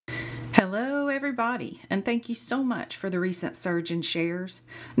Hello, everybody, and thank you so much for the recent surge in shares.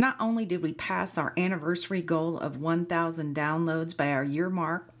 Not only did we pass our anniversary goal of 1,000 downloads by our year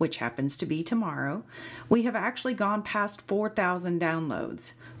mark, which happens to be tomorrow, we have actually gone past 4,000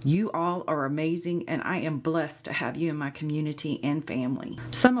 downloads. You all are amazing, and I am blessed to have you in my community and family.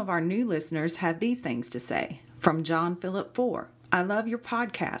 Some of our new listeners had these things to say. From John Philip 4, I love your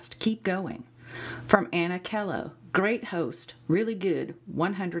podcast. Keep going. From Anna Kello, great host, really good,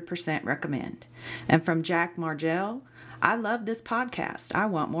 100% recommend. And from Jack Margell, I love this podcast. I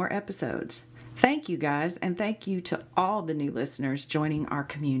want more episodes. Thank you guys, and thank you to all the new listeners joining our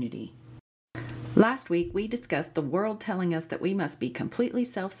community. Last week, we discussed the world telling us that we must be completely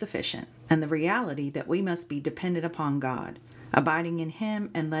self-sufficient and the reality that we must be dependent upon God. Abiding in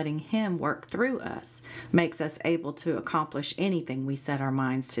Him and letting Him work through us makes us able to accomplish anything we set our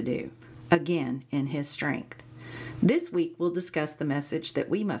minds to do. Again, in His strength. This week, we'll discuss the message that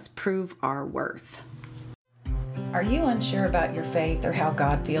we must prove our worth. Are you unsure about your faith or how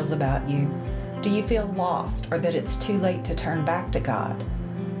God feels about you? Do you feel lost or that it's too late to turn back to God?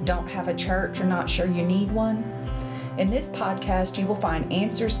 Don't have a church or not sure you need one? In this podcast, you will find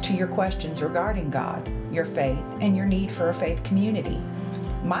answers to your questions regarding God, your faith, and your need for a faith community.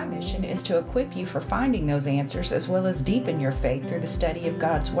 My mission is to equip you for finding those answers as well as deepen your faith through the study of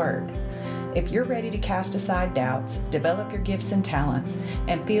God's Word. If you're ready to cast aside doubts, develop your gifts and talents,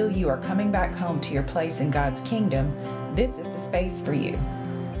 and feel you are coming back home to your place in God's kingdom, this is the space for you.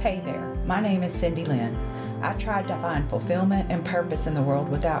 Hey there, my name is Cindy Lynn. I tried to find fulfillment and purpose in the world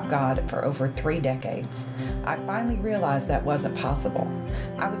without God for over 3 decades. I finally realized that wasn't possible.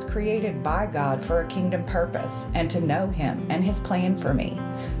 I was created by God for a kingdom purpose and to know Him and His plan for me.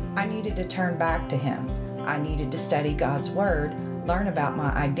 I needed to turn back to Him. I needed to study God's Word, learn about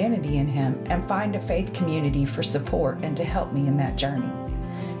my identity in Him, and find a faith community for support and to help me in that journey.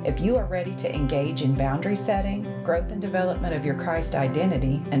 If you are ready to engage in boundary setting, growth and development of your Christ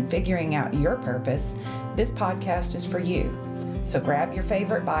identity, and figuring out your purpose, this podcast is for you. So grab your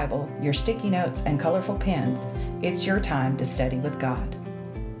favorite Bible, your sticky notes, and colorful pens. It's your time to study with God.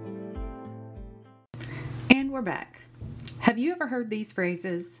 And we're back. Have you ever heard these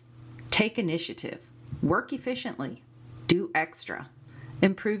phrases? Take initiative, work efficiently, do extra,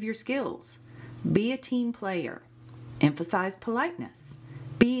 improve your skills, be a team player, emphasize politeness,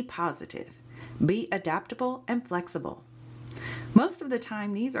 be positive, be adaptable and flexible. Most of the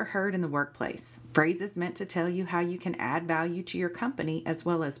time, these are heard in the workplace, phrases meant to tell you how you can add value to your company as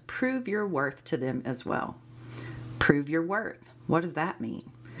well as prove your worth to them as well. Prove your worth. What does that mean?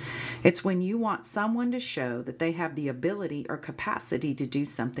 It's when you want someone to show that they have the ability or capacity to do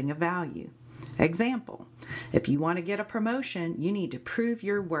something of value. Example, if you want to get a promotion, you need to prove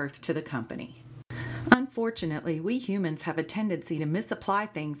your worth to the company. Unfortunately, we humans have a tendency to misapply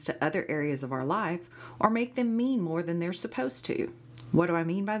things to other areas of our life or make them mean more than they're supposed to. What do I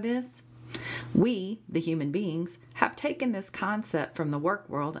mean by this? We, the human beings, have taken this concept from the work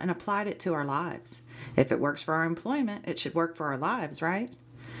world and applied it to our lives. If it works for our employment, it should work for our lives, right?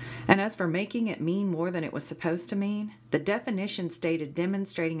 And as for making it mean more than it was supposed to mean, the definition stated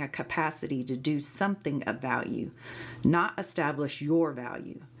demonstrating a capacity to do something of value, not establish your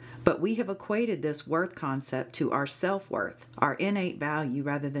value. But we have equated this worth concept to our self-worth, our innate value,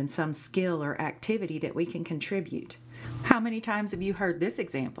 rather than some skill or activity that we can contribute. How many times have you heard this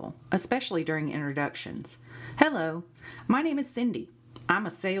example, especially during introductions? Hello, my name is Cindy. I'm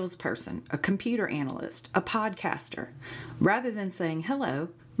a salesperson, a computer analyst, a podcaster. Rather than saying, hello,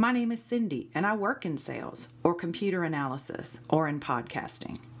 my name is Cindy and I work in sales or computer analysis or in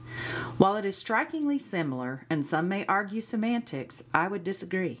podcasting. While it is strikingly similar and some may argue semantics, I would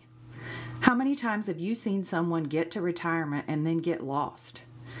disagree. How many times have you seen someone get to retirement and then get lost?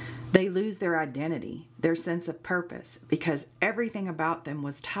 They lose their identity, their sense of purpose, because everything about them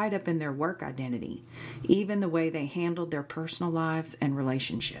was tied up in their work identity, even the way they handled their personal lives and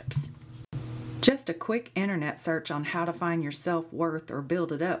relationships. Just a quick internet search on how to find your self-worth or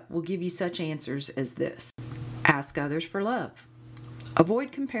build it up will give you such answers as this. Ask others for love.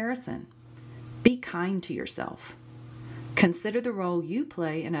 Avoid comparison. Be kind to yourself. Consider the role you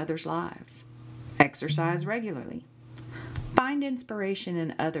play in others' lives. Exercise regularly. Find inspiration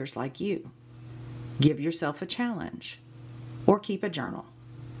in others like you. Give yourself a challenge. Or keep a journal.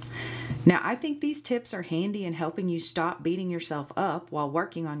 Now, I think these tips are handy in helping you stop beating yourself up while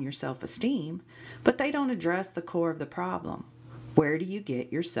working on your self-esteem, but they don't address the core of the problem. Where do you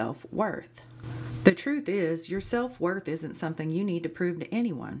get your self-worth? The truth is, your self-worth isn't something you need to prove to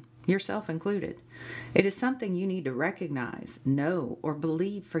anyone, yourself included. It is something you need to recognize, know, or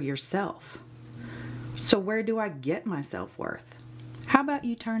believe for yourself. So where do I get my self-worth? How about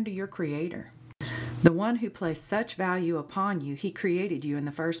you turn to your Creator? The one who placed such value upon you, He created you in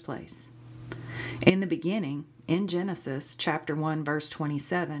the first place. In the beginning, in Genesis chapter 1, verse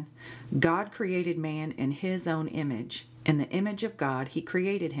 27, God created man in His own image. In the image of God, He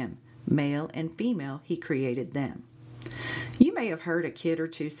created him. Male and female, He created them. You may have heard a kid or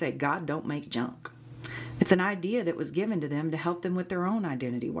two say, God don't make junk. It's an idea that was given to them to help them with their own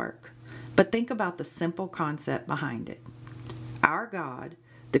identity work. But think about the simple concept behind it. Our God,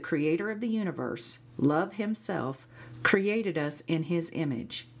 the creator of the universe, love Himself, created us in His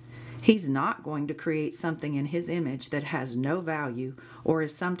image. He's not going to create something in His image that has no value or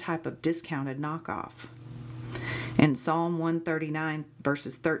is some type of discounted knockoff. In Psalm 139,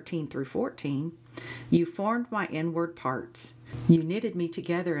 verses 13 through 14, you formed my inward parts. You knitted me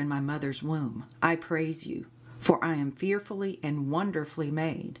together in my mother's womb. I praise you, for I am fearfully and wonderfully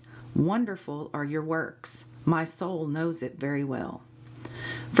made. Wonderful are your works. My soul knows it very well.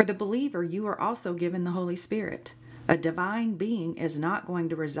 For the believer, you are also given the Holy Spirit. A divine being is not going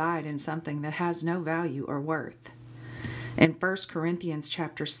to reside in something that has no value or worth. In 1 Corinthians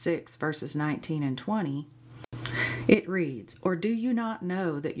chapter 6, verses 19 and 20, it reads, Or do you not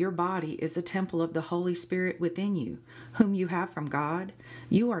know that your body is a temple of the Holy Spirit within you, whom you have from God?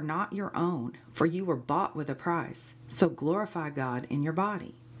 You are not your own, for you were bought with a price. So glorify God in your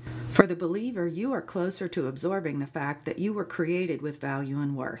body. For the believer, you are closer to absorbing the fact that you were created with value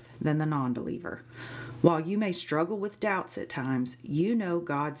and worth than the non-believer. While you may struggle with doubts at times, you know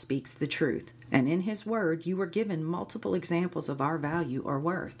God speaks the truth, and in His Word you were given multiple examples of our value or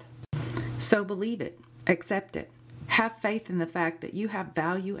worth. So believe it, accept it. Have faith in the fact that you have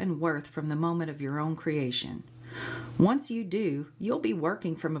value and worth from the moment of your own creation. Once you do, you'll be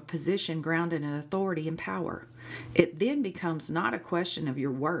working from a position grounded in authority and power. It then becomes not a question of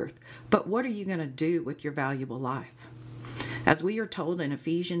your worth, but what are you going to do with your valuable life? As we are told in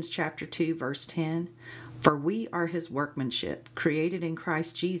Ephesians chapter 2, verse 10, For we are His workmanship, created in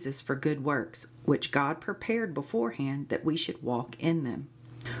Christ Jesus for good works, which God prepared beforehand that we should walk in them.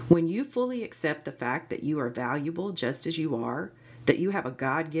 When you fully accept the fact that you are valuable just as you are, that you have a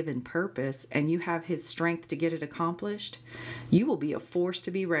God-given purpose and you have His strength to get it accomplished, you will be a force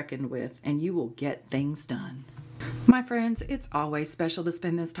to be reckoned with and you will get things done. My friends, it's always special to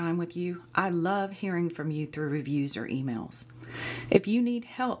spend this time with you. I love hearing from you through reviews or emails. If you need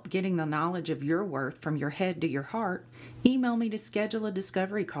help getting the knowledge of your worth from your head to your heart, email me to schedule a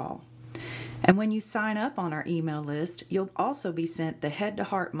discovery call. And when you sign up on our email list, you'll also be sent the Head to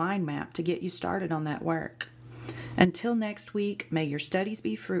Heart Mind Map to get you started on that work. Until next week, may your studies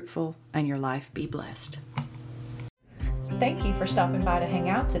be fruitful and your life be blessed. Thank you for stopping by to hang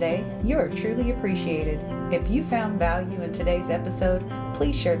out today. You are truly appreciated. If you found value in today's episode,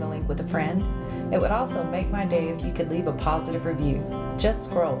 please share the link with a friend. It would also make my day if you could leave a positive review. Just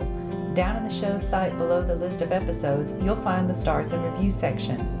scroll. Down in the show's site below the list of episodes, you'll find the stars and review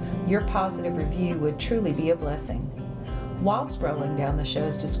section. Your positive review would truly be a blessing. While scrolling down the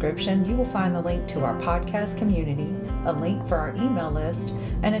show's description, you will find the link to our podcast community, a link for our email list,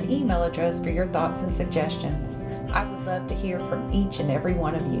 and an email address for your thoughts and suggestions. I would love to hear from each and every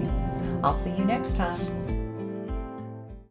one of you. I'll see you next time.